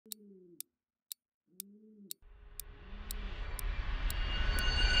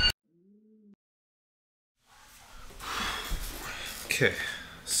Okay,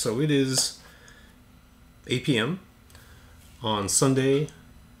 so it is 8 p.m. on Sunday,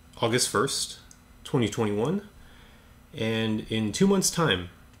 August 1st, 2021, and in 2 months' time,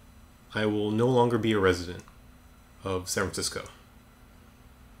 I will no longer be a resident of San Francisco.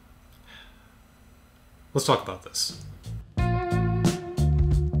 Let's talk about this.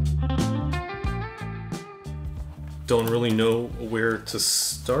 Don't really know where to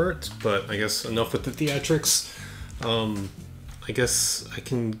start, but I guess enough with the theatrics. I guess I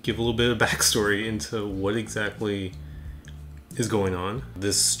can give a little bit of backstory into what exactly is going on.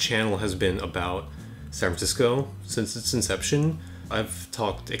 This channel has been about San Francisco since its inception. I've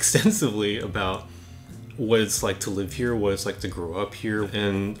talked extensively about what it's like to live here, what it's like to grow up here,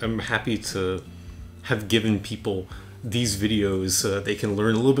 and I'm happy to have given people these videos so that they can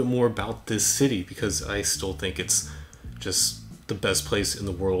learn a little bit more about this city, because I still think it's just the best place in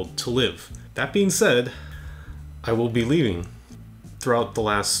the world to live. That being said, I will be leaving. Throughout the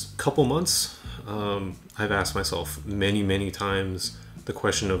last couple months, I've asked myself many times the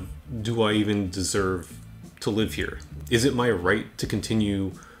question of, do I even deserve to live here? Is it my right to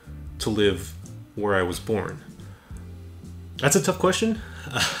continue to live where I was born? That's a tough question.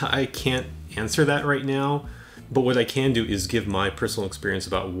 I can't answer that right now, but what I can do is give my personal experience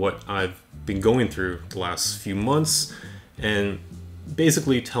about what I've been going through the last few months and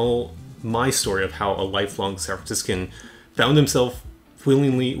basically tell my story of how a lifelong San Franciscan found himself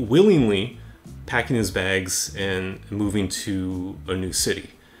willingly packing his bags and moving to a new city.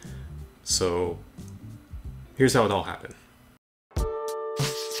 So here's how it all happened.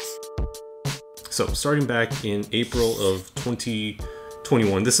 So starting back in April of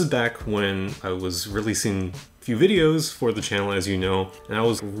 2021, this is back when I was releasing a few videos for the channel, as you know, and I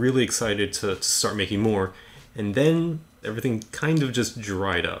was really excited to start making more, and then everything kind of just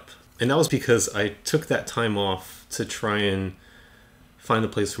dried up. And that was because I took that time off to try and find a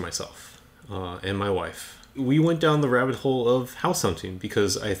place for myself and my wife. We went down the rabbit hole of house hunting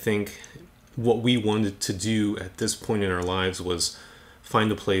because I think what we wanted to do at this point in our lives was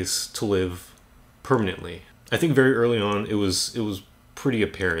find a place to live permanently. I think very early on it was pretty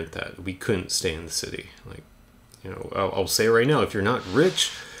apparent that we couldn't stay in the city. Like, you know, I'll say right now, if you're not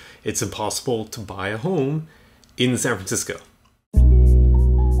rich, it's impossible to buy a home in San Francisco.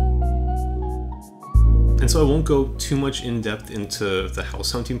 And so I won't go too much in depth into the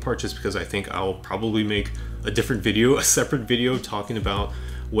house hunting part, just because I think I'll probably make a different video, a separate video talking about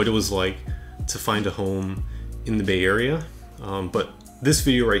what it was like to find a home in the Bay Area. But this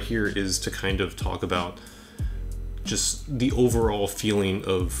video right here is to kind of talk about just the overall feeling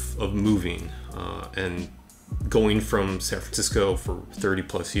of moving and going from San Francisco for 30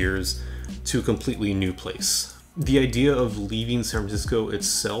 plus years to a completely new place. The idea of leaving San Francisco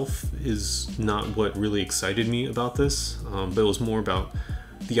itself is not what really excited me about this, but it was more about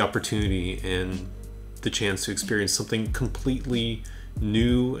the opportunity and the chance to experience something completely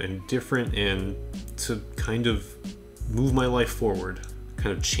new and different, and to kind of move my life forward,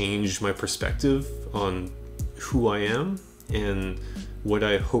 kind of change my perspective on who I am and what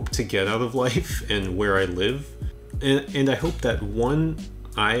I hope to get out of life and where I live. And I hope that, one,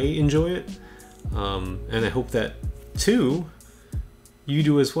 I enjoy it, and I hope that, two, you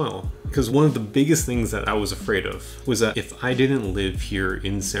do as well. Because one of the biggest things that I was afraid of was that if I didn't live here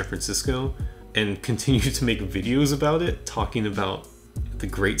in San Francisco and continue to make videos about it, talking about the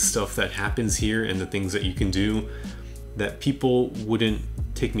great stuff that happens here and the things that you can do, that people wouldn't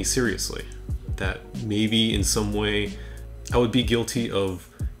take me seriously. That maybe in some way I would be guilty of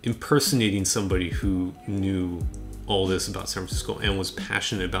impersonating somebody who knew all this about San Francisco and was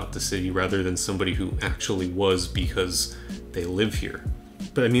passionate about the city, rather than somebody who actually was because they live here.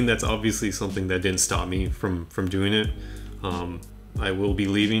 But I mean, that's obviously something that didn't stop me from doing it. I will be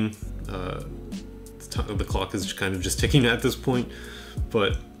leaving. The clock is kind of just ticking at this point,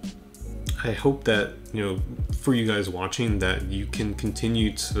 but I hope that, you know, for you guys watching, that you can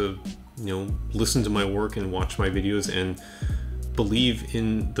continue to, you know, listen to my work and watch my videos and believe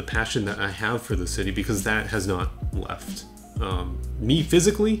in the passion that I have for the city, because that has not left. Me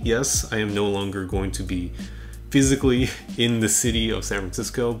physically, yes, I am no longer going to be physically in the city of San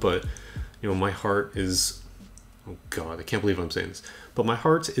Francisco, but, you know, my heart is, oh God, I can't believe I'm saying this, but my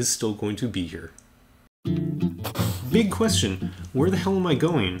heart is still going to be here. Big question, where the hell am I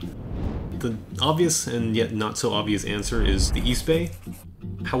going? The obvious and yet not so obvious answer is the East Bay.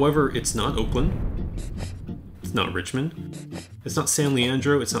 However, it's not Oakland. It's not Richmond. It's not San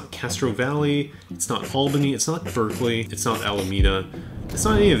Leandro. It's not Castro Valley. It's not Albany. It's not Berkeley. It's not Alameda. It's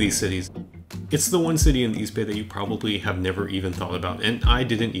not any of these cities. It's the one city in the East Bay that you probably have never even thought about, and I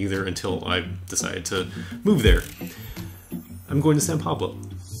didn't either until I decided to move there. I'm going to San Pablo.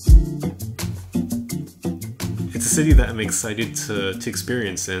 It's a city that I'm excited to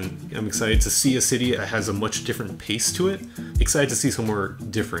experience, and I'm excited to see a city that has a much different pace to it. Excited to see somewhere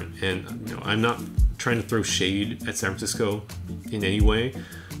different, and you know, I'm not trying to throw shade at San Francisco in any way.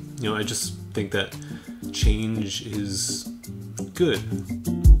 You know, I just think that change is good.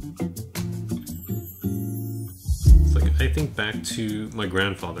 It's like, I think back to my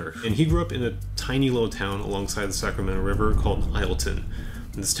grandfather, and he grew up in a tiny little town alongside the Sacramento River called Isleton.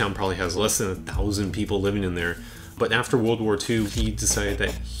 And this town probably has less than 1,000 people living in there. But after World War II, he decided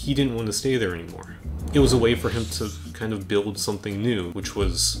that he didn't want to stay there anymore. It was a way for him to kind of build something new, which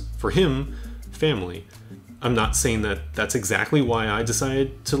was, for him, family. I'm not saying that that's exactly why I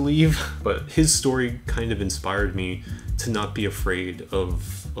decided to leave, but his story kind of inspired me to not be afraid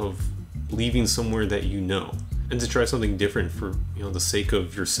of leaving somewhere that you know, and to try something different for, you know, the sake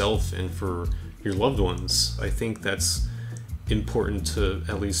of yourself and for your loved ones. I think that's important to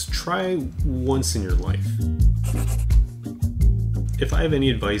at least try once in your life. If I have any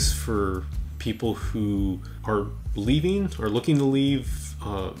advice for people who are leaving or looking to leave,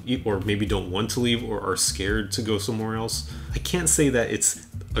 or maybe don't want to leave or are scared to go somewhere else, I can't say that it's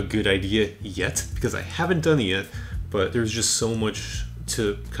a good idea yet because I haven't done it yet, but there's just so much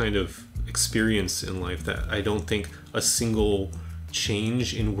to kind of experience in life that I don't think a single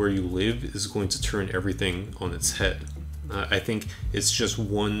change in where you live is going to turn everything on its head. I think it's just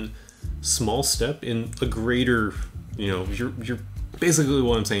one small step in a greater, you know, you're basically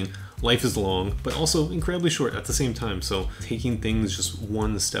what I'm saying. Life is long, but also incredibly short at the same time. So taking things just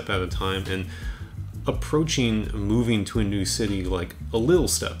one step at a time and approaching moving to a new city like a little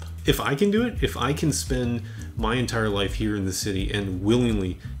step. If I can do it, if I can spend my entire life here in the city and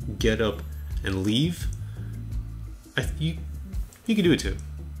willingly get up and leave, you can do it too.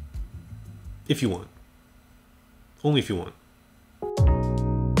 If you want. Only if you want.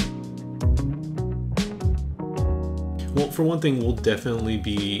 Well, for one thing, we'll definitely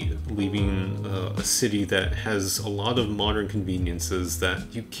be leaving a city that has a lot of modern conveniences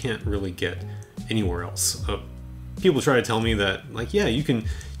that you can't really get anywhere else. People try to tell me that, like, yeah, you can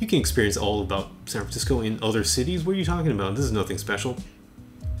experience all about San Francisco in other cities. What are you talking about? This is nothing special.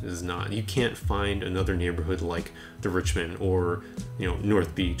 It is not. You can't find another neighborhood like the Richmond or, you know,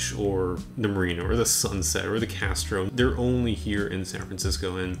 North Beach or the Marina or the Sunset or the Castro. They're only here in San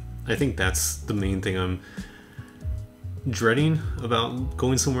Francisco, and I think that's the main thing I'm dreading about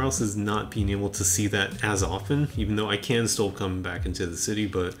going somewhere else, is not being able to see that as often, even though I can still come back into the city,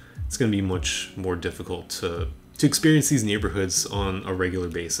 but it's going to be much more difficult to experience these neighborhoods on a regular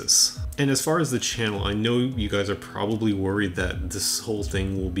basis. And as far as the channel, I know you guys are probably worried that this whole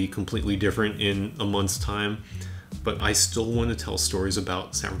thing will be completely different in a month's time, but I still want to tell stories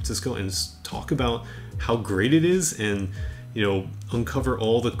about San Francisco and talk about how great it is and, you know, uncover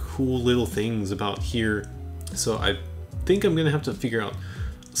all the cool little things about here. So I think I'm gonna have to figure out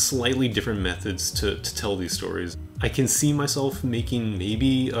slightly different methods to tell these stories. I can see myself making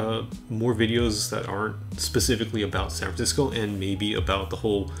maybe more videos that aren't specifically about San Francisco and maybe about the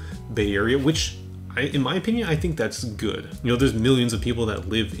whole Bay Area, which in my opinion, I think that's good. You know, there's millions of people that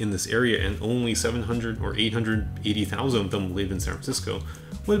live in this area and only 700 or 880,000 of them live in San Francisco.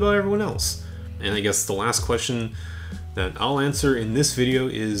 What about everyone else? And I guess the last question that I'll answer in this video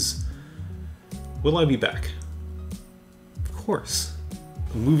is, will I be back? Of course.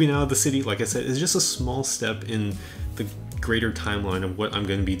 Moving out of the city, like I said, is just a small step in the greater timeline of what I'm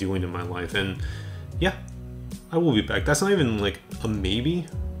going to be doing in my life. And yeah, I will be back. That's not even like a maybe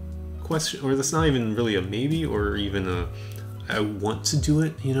question, or that's not even really a maybe or even a I want to do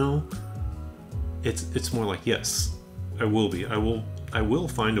it, you know? It's more like, yes, I will be. I will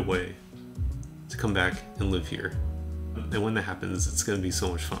find a way to come back and live here. And when that happens, it's going to be so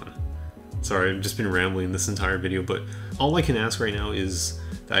much fun. Sorry, I've just been rambling this entire video, but all I can ask right now is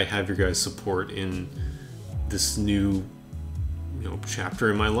that I have your guys' support in this new, you know, chapter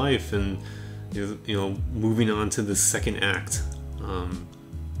in my life, and you know, moving on to the second act.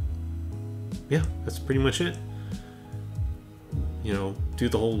 Yeah, that's pretty much it. You know, do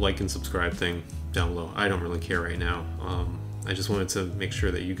the whole like and subscribe thing down below. I don't really care right now. I just wanted to make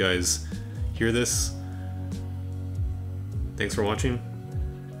sure that you guys hear this. Thanks for watching.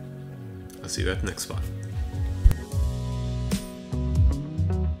 I'll see you at the next spot.